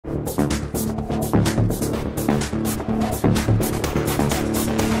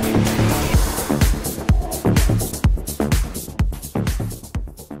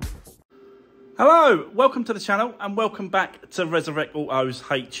Hello, welcome to the channel and welcome back to Resurwreck Autos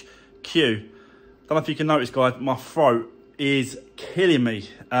HQ. Don't know if you can notice, guys, my throat is killing me.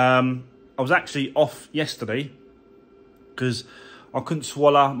 I was actually off yesterday because I couldn't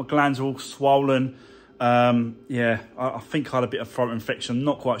swallow. My glands are all swollen. Yeah, I think I had a bit of throat infection. I'm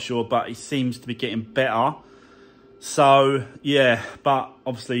not quite sure, but it seems to be getting better. So, yeah, but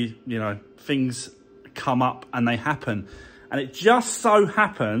obviously, you know, things come up and they happen. And it just so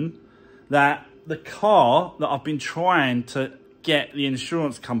happened that the car that I've been trying to get the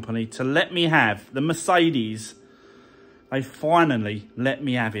insurance company to let me have, the Mercedes, they finally let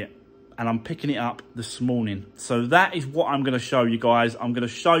me have it. And I'm picking it up this morning. So that is what I'm going to show you guys. I'm going to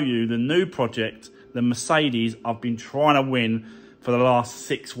show you the new project, the Mercedes I've been trying to win for the last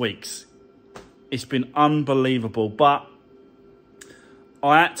 6 weeks. It's been unbelievable. But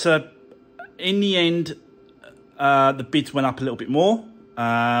I had to, in the end, the bids went up a little bit more.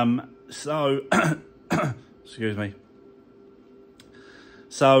 So, excuse me.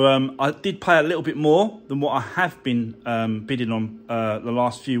 So, I did pay a little bit more than what I have been bidding on the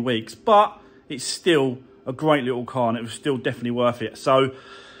last few weeks. But it's still a great little car and it was still definitely worth it. So,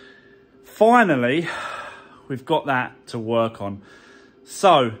 finally, we've got that to work on.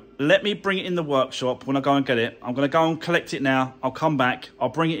 So, let me bring it in the workshop when I go and get it. I'm going to go and collect it now. I'll come back. I'll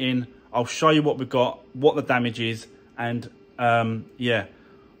bring it in. I'll show you what we've got, what the damage is, and, yeah,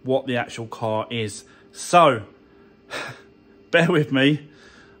 what the actual car is. So, bear with me,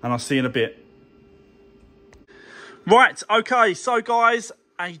 and I'll see you in a bit. Right, okay, so guys,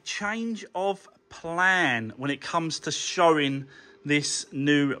 a change of plan when it comes to showing this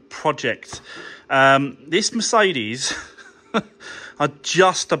new project. This Mercedes, I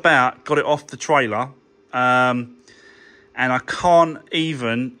just about got it off the trailer, and I can't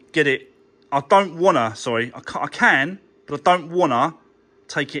even get it. I don't wanna, sorry, I can, but I don't wanna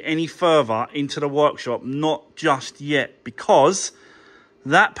take it any further into the workshop, not just yet, because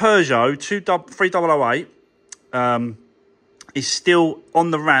that Peugeot 3008 is still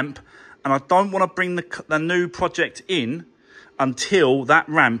on the ramp, and I don't want to bring the new project in until that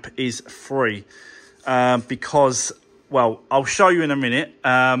ramp is free, because, well, I'll show you in a minute.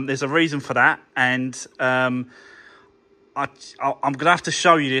 There's a reason for that, and I'm going to have to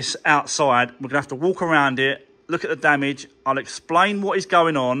show you this outside. We're going to have to walk around it, look at the damage. I'll explain what is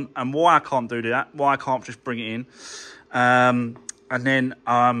going on and why I can't do that, why I can't just bring it in. And then,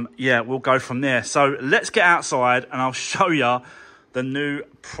 yeah, we'll go from there. So let's get outside and I'll show you the new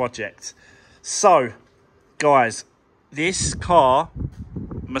project. So, guys, this car,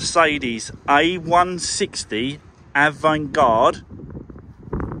 Mercedes A160 Avant-Garde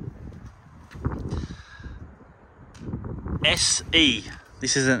SE.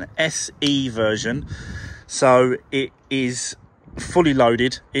 This is an SE version. So it is fully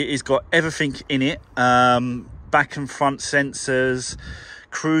loaded. It has got everything in it. Back and front sensors,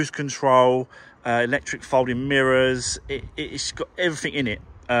 cruise control, electric folding mirrors. It's got everything in it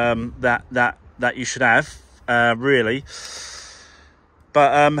that you should have, really.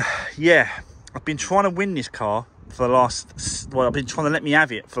 But yeah, I've been trying to win this car for the last, well, I've been trying to let me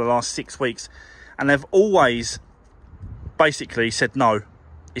have it for the last 6 weeks, and they've always basically said no.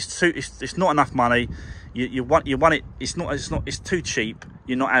 It's not enough money. You want it. It's too cheap.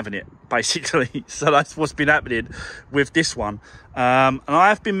 You're not having it, basically. So that's what's been happening with this one. And I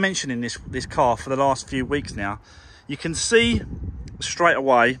have been mentioning this car for the last few weeks now. You can see straight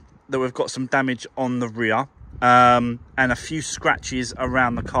away that we've got some damage on the rear, and a few scratches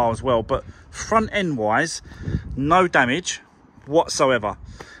around the car as well. But front end wise, no damage whatsoever.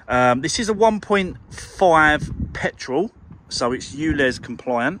 This is a 1.5 petrol, so it's ULEZ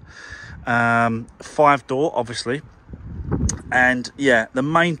compliant. 5-door, obviously. And yeah, the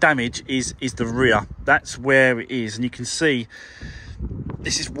main damage is the rear. That's where it is, and you can see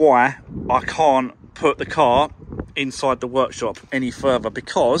this is why I can't put the car inside the workshop any further,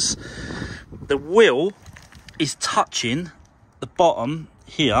 because the wheel is touching the bottom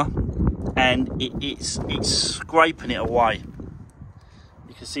here, and it's scraping it away.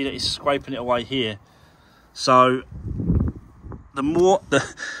 You can see that it's scraping it away here. So the more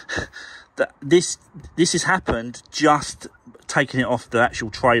this has happened just taking it off the actual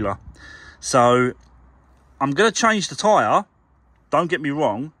trailer. So I'm going to change the tyre. Don't get me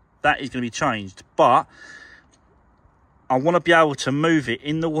wrong, that is going to be changed, but I want to be able to move it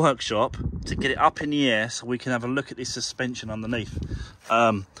in the workshop to get it up in the air so we can have a look at this suspension underneath.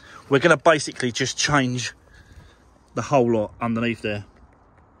 We're going to basically just change the whole lot underneath there.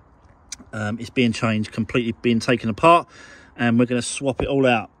 It's being changed, completely being taken apart, and we're going to swap it all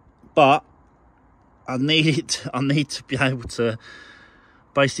out. But I need to be able to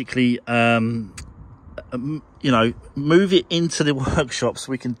basically, you know, move it into the workshop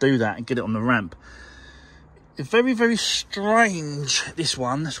so we can do that and get it on the ramp. It's very, very strange, this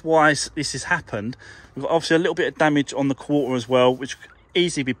one. That's why this has happened. We've got obviously a little bit of damage on the quarter as well, which could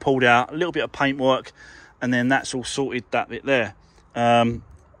easily be pulled out. A little bit of paintwork, and then that's all sorted, that bit there.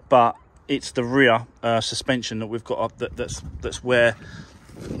 But it's the rear suspension that we've got up, that's where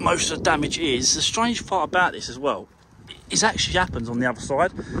most of the damage is. The strange part about this as well is actually happens on the other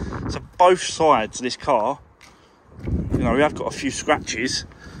side. So both sides of this car, you know, we have got a few scratches.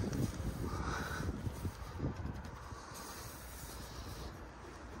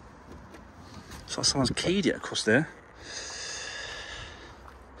 It's like someone's keyed it across there.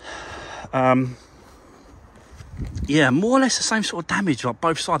 Yeah, more or less the same sort of damage, like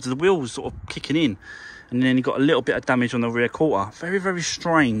both sides of the wheels sort of kicking in. And then you've got a little bit of damage on the rear quarter. Very, very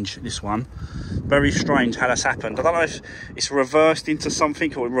strange, this one. Very strange how that's happened. I don't know if it's reversed into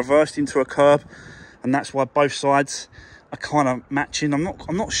something or reversed into a curb, and that's why both sides are kind of matching. I'm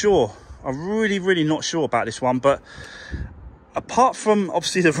not sure. I'm really not sure about this one. But apart from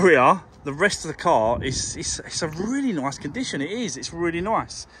obviously the rear, the rest of the car it's a really nice condition. It is. It's really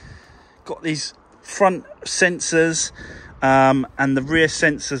nice. Got these front sensors and the rear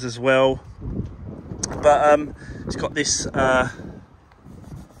sensors as well. But it's got this. I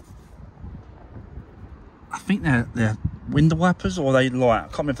think they're window wipers, or they light. I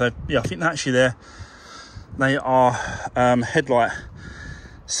can't remember if they. Yeah, I think they're actually they are headlight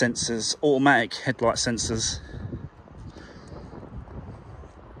sensors, automatic headlight sensors.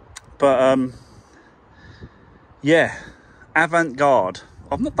 But yeah, Avant-Garde.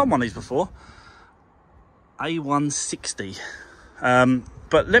 I've not done one of these before. A160.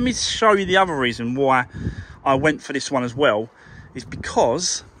 But let me show you the other reason why I went for this one as well, is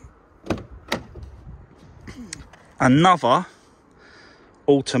because another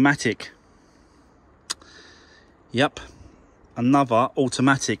automatic. Yep, another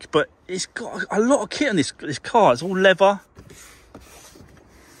automatic. But it's got a lot of kit on this car. It's all leather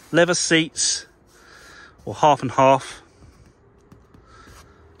seats, or half and half.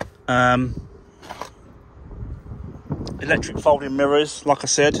 Electric folding mirrors, like I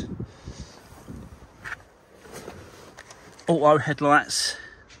said. Auto headlights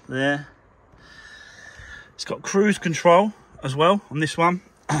there. It's got cruise control as well on this one.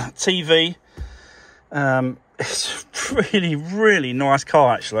 TV. It's really nice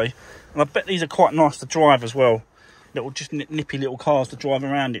car actually, and I bet these are quite nice to drive as well. Little, just nippy little cars to drive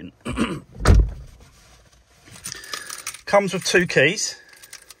around in. Comes with 2 keys.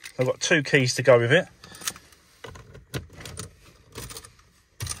 I've got 2 keys to go with it.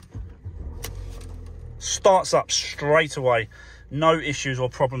 Starts up straight away, no issues or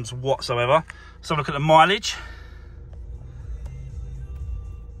problems whatsoever. So look at the mileage.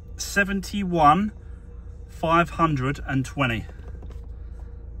 71,520.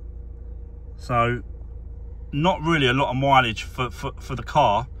 So not really a lot of mileage for the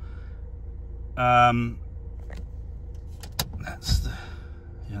car.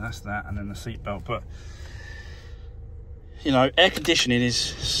 That's that, and then the seat belt. But you know, air conditioning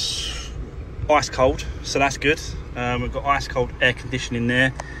is ice cold, so that's good. We've got ice cold air conditioning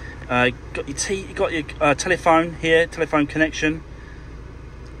there. You got your telephone here, telephone connection.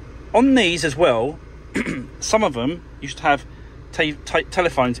 On these as well, some of them used to have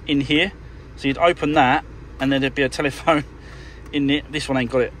telephones in here, so you'd open that and then there'd be a telephone in it. This one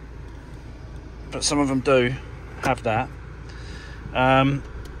ain't got it, but some of them do have that.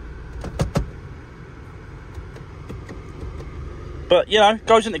 But you know,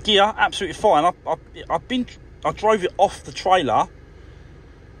 goes into gear absolutely fine. I drove it off the trailer,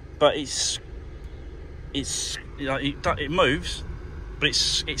 but it moves, but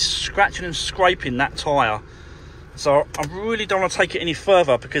it's scratching and scraping that tyre. So I really don't want to take it any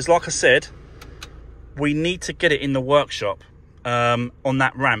further, because like I said, we need to get it in the workshop on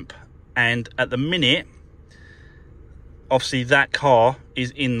that ramp, and at the minute, obviously that car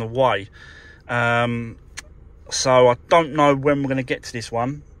is in the way. So I don't know when we're going to get to this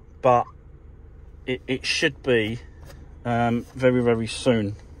one, but it should be very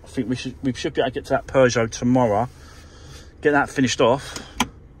soon. I think we should be able to get to that Peugeot tomorrow, get that finished off.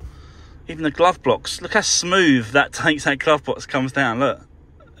 Even the glove blocks, look how smooth that glove box comes down. Look,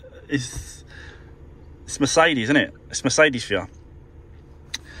 it's Mercedes, isn't it? It's Mercedes for you.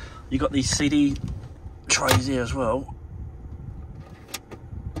 You got these CD trays here as well.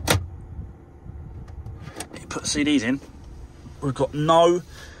 You put CDs in. We've got no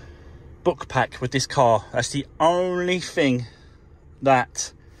book pack with this car. That's the only thing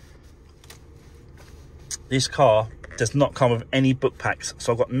that this car does not come with any book packs.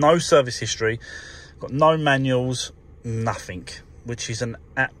 So I've got no service history, got no manuals, nothing, which is an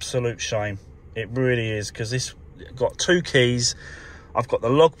absolute shame. It really is, because this got 2 keys. I've got the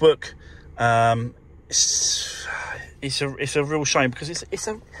logbook. It's a real shame, because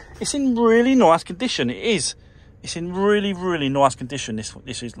it's in really nice condition. It is. It's in really nice condition.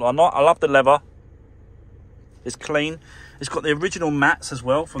 This is. I love the leather. It's clean. It's got the original mats as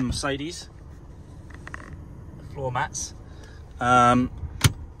well from Mercedes. Floor mats.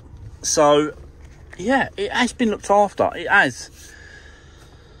 So yeah, it has been looked after. It has.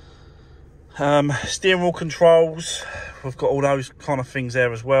 Steering wheel controls. We've got all those kind of things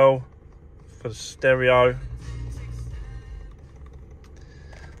there as well for the stereo,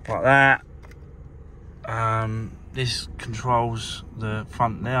 like that. This controls the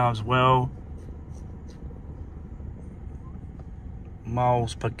front there as well.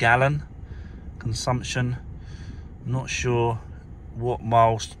 Miles per gallon consumption. Not sure what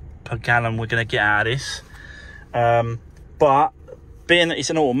miles per gallon we're going to get out of this, but being that it's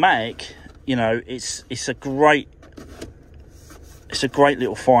an automatic, you know, it's a great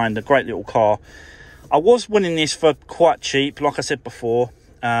little find, a great little car. I was winning this for quite cheap, like I said before,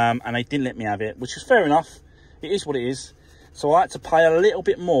 and they didn't let me have it, which is fair enough. It is what it is. So I had to pay a little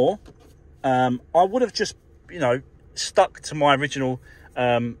bit more. I would have just, you know, stuck to my original,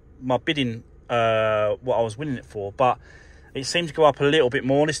 my bidding, what I was winning it for, but it seemed to go up a little bit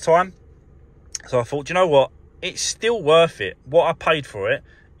more this time. So I thought, you know what, it's still worth it. What I paid for it,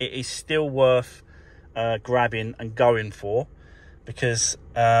 it is still worth grabbing and going for, because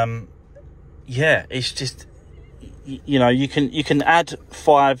yeah, it's just, you know, you can add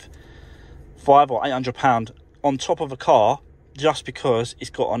five or £800 on top of a car just because it's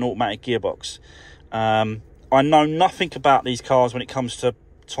got an automatic gearbox. I know nothing about these cars when it comes to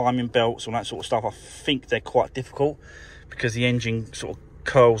timing belts and that sort of stuff. I think they're quite difficult because the engine sort of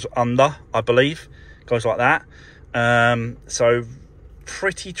curls under, I believe, goes like that. So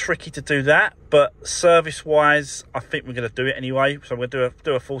pretty tricky to do that, but service wise I think we're going to do it anyway. So we're going to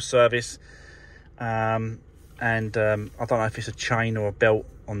do a full service, and I don't know if it's a chain or a belt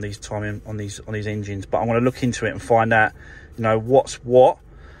on these timing on these engines, but I'm going to look into it and find out, you know, what's what,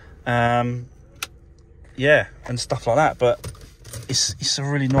 yeah, and stuff like that. But it's a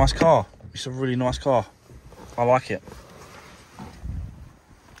really nice car. It's a really nice car. I like it.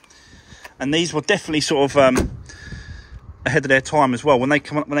 And these were definitely sort of ahead of their time as well. When they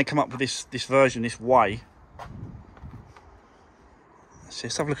come up with this version, this way.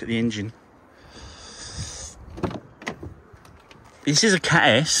 Let's have a look at the engine. This is a Cat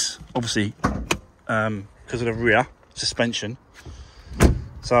S, obviously, because of the rear suspension.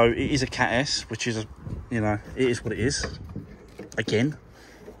 So it is a Cat S, which is, you know, it is what it is. Again,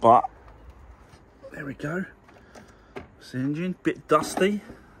 but there we go. It's the engine, bit dusty,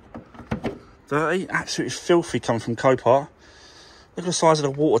 dirty, absolutely filthy coming from Copart. Look at the size of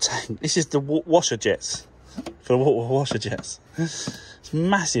the water tank. This is the washer jets, for the washer jets. It's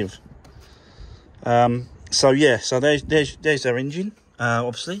massive. So yeah, so there's their engine,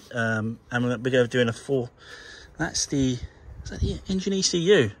 obviously, and we're going to be doing a full. Is that the engine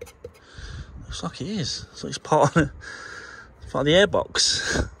ECU? Looks like it is. So it's part of the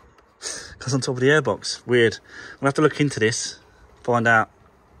airbox. Goes on top of the airbox. Weird. We'll have to look into this, find out.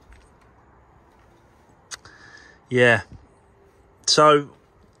 Yeah. So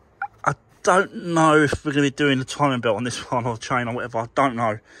I don't know if we're going to be doing the timing belt on this one or chain or whatever. I don't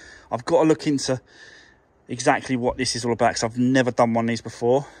know. I've got to look into exactly what this is all about, because I've never done one of these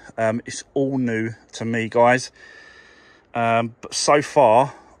before. It's all new to me, guys. But so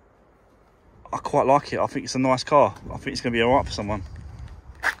far, I quite like it. I think it's a nice car. I think it's going to be all right for someone.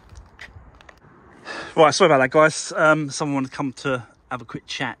 Right, sorry about that, guys. Someone wanted to come to have a quick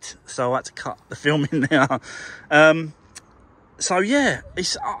chat, so I had to cut the film in there. So yeah,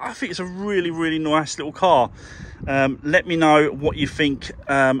 I think it's a really nice little car. Let me know what you think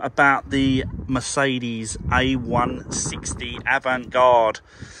about the Mercedes A160 Avant-Garde.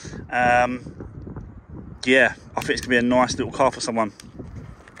 Yeah, I think it's going to be a nice little car for someone.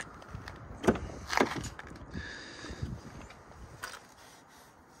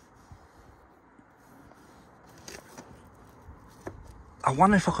 I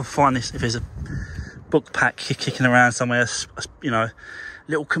wonder if I can find this, if there's a book pack kicking around somewhere, you know,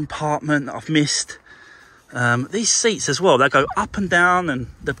 little compartment that I've missed. These seats as well, they go up and down, and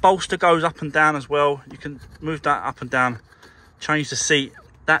the bolster goes up and down as well. You can move that up and down, change the seat.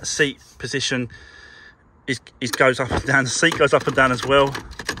 That seat position goes up and down. The seat goes up and down as well.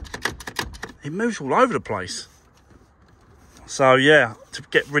 It moves all over the place. So yeah, to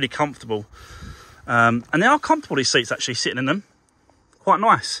get really comfortable. And they are comfortable, these seats, actually, sitting in them. Quite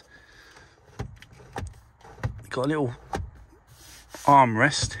nice. Got a little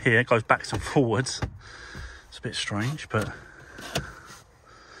armrest here, goes backwards and forwards. It's a bit strange, but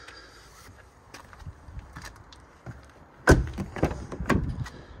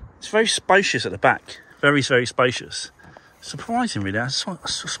it's very spacious at the back. Very, very spacious. Surprising, really. It's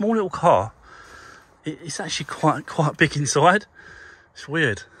a small little car. It's actually quite big inside. It's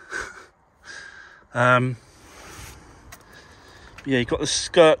weird. Yeah, you've got the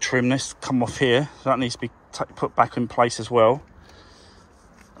skirt trim that's come off here. So that needs to be put back in place as well.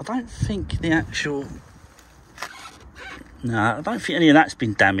 I don't think the actual... No, I don't think any of that's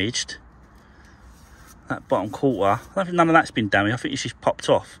been damaged. That bottom quarter, I don't think none of that's been damaged. I think it's just popped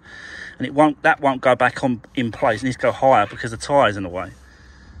off. And that won't go back on in place. It needs to go higher because the tyre's in the way.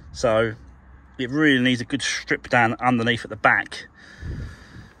 So it really needs a good strip down underneath at the back.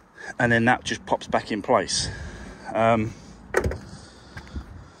 And then that just pops back in place.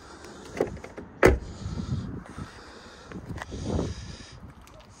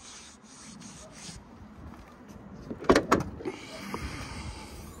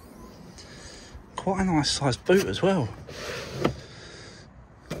 Quite a nice sized boot as well.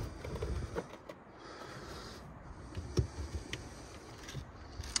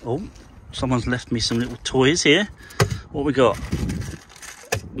 Oh, someone's left me some little toys here. What we got?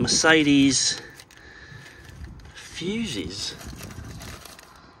 Mercedes fuses.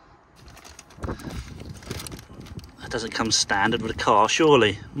 That doesn't come standard with a car,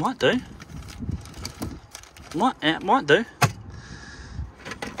 surely. Might do. Might do.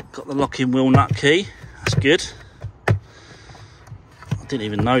 Got the locking wheel nut key. That's good. I didn't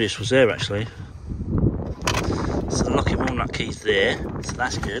even know this was there, actually. So the locking wheel nut key's there, so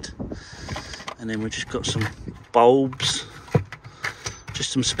that's good. And then we've just got some bulbs.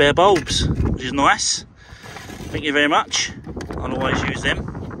 Just some spare bulbs, which is nice. Thank you very much. I'll always use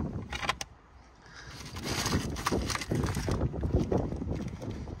them.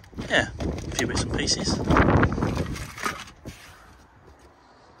 Yeah, a few bits and pieces.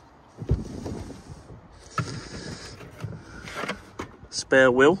 Spare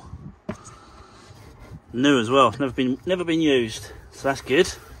wheel, new as well. Never been used, so that's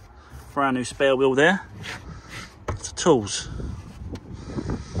good. Brand new spare wheel there. It's tools.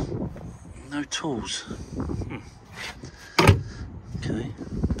 No tools. Okay.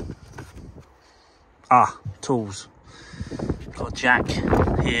 Tools. Got a jack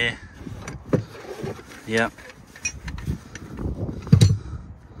here. Yep.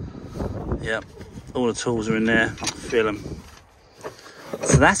 Yep. All the tools are in there. I can feel them.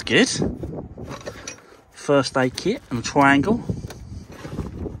 So that's good. First aid kit and a triangle.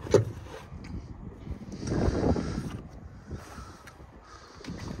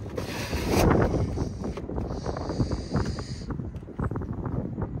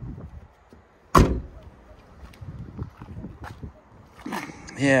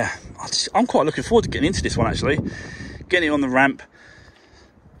 Yeah, I'm quite looking forward to getting into this one, actually. Getting it on the ramp.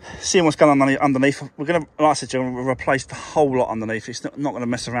 Seeing what's going on underneath. We're going to, like I said, we'll replace the whole lot underneath. It's not going to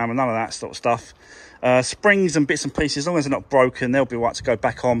mess around with none of that sort of stuff. Springs and bits and pieces, as long as they're not broken, they'll be right to go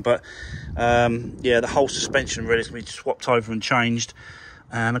back on. But yeah, the whole suspension really is going to be swapped over and changed.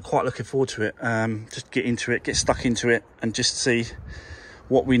 And I'm quite looking forward to it. Just get into it, get stuck into it, and just see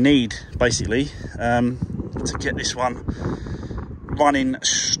what we need, basically, to get this one running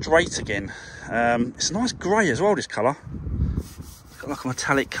straight again. It's a nice grey as well, this colour. Got like a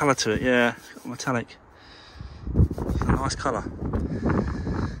metallic colour to it, yeah, metallic. It's a nice colour.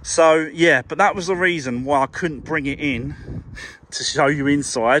 So yeah, but that was the reason why I couldn't bring it in to show you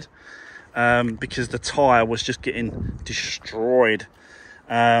inside, because the tyre was just getting destroyed,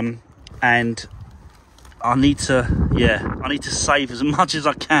 and I need to save as much as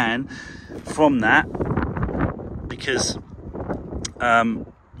I can from that, because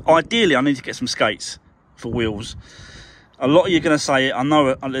ideally I need to get some skates for wheels. A lot of you are going to say, I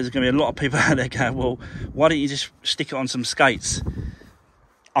know there's going to be a lot of people out there going, well, why don't you just stick it on some skates?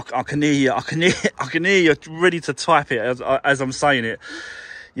 I can hear you. I can hear you ready to type it as I'm saying it.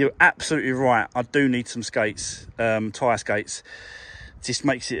 You're absolutely right. I do need some skates, tyre skates. Just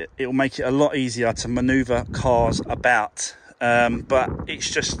it'll make it a lot easier to manoeuvre cars about. But it's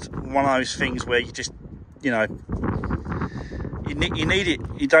just one of those things where you just, you need it.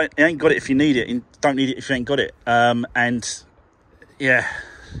 You ain't got it if you need it. You don't need it if you ain't got it. And yeah,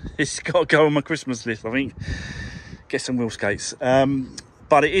 it's got to go on my Christmas list, I think. Get some wheel skates.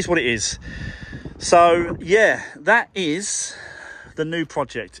 But it is what it is. So yeah, that is the new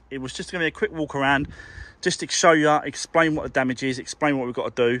project. It was just going to be a quick walk around, just to show you, explain what the damage is, explain what we've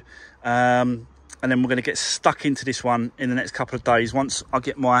got to do. and then we're going to get stuck into this one in the next couple of days once I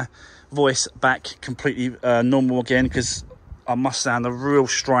get my voice back completely normal again, because I must sound a real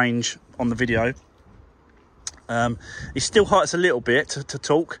strange on the video. It still hurts a little bit to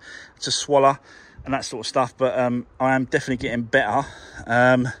talk, to swallow and that sort of stuff, but I am definitely getting better.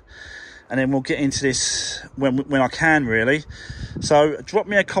 And then we'll get into this when I can, really. So drop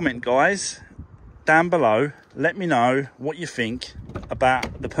me a comment, guys, down below. Let me know what you think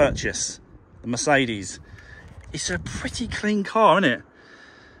about the purchase, the Mercedes. It's a pretty clean car, isn't it?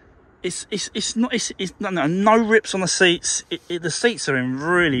 It's no rips on the seats. The seats are in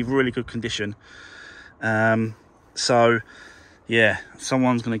really good condition. So yeah,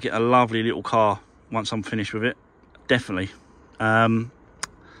 someone's going to get a lovely little car once I'm finished with it, definitely.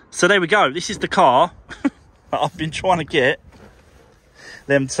 So there we go. This is the car that I've been trying to get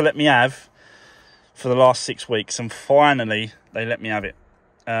them to let me have for the last 6 weeks, and finally they let me have it.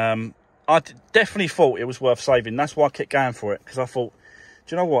 I definitely thought it was worth saving. That's why I kept going for it, because I thought,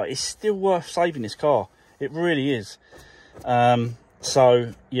 do you know what, it's still worth saving this car. It really is.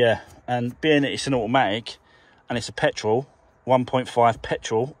 So yeah, and being that it's an automatic and it's a petrol, 1.5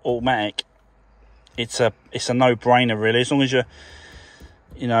 petrol automatic, it's a no-brainer, really. As long as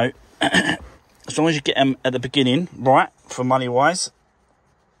you know, as long as you get them at the beginning right for money wise,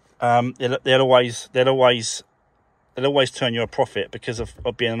 they'll always turn you a profit because of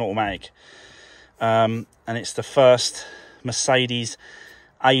being an automatic. And it's the first Mercedes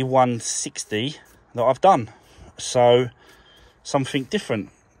A160 that I've done, so something different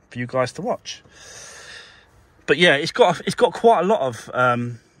for you guys to watch. But yeah, it's got quite a lot of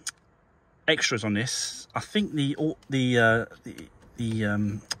extras on this. I think the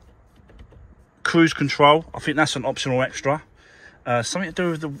cruise control, I think that's an optional extra. Something to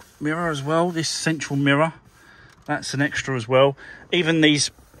do with the mirror as well. This central mirror, that's an extra as well. Even these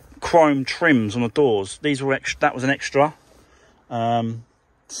chrome trims on the doors, these were extra. That was an extra.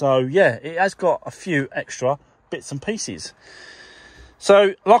 So yeah, it has got a few extra bits and pieces.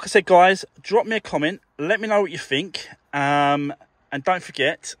 So like I said, guys, drop me a comment, let me know what you think, and don't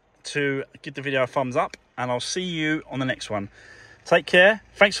forget to give the video a thumbs up, and I'll see you on the next one. Take care,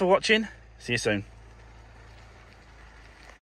 thanks for watching, see you soon.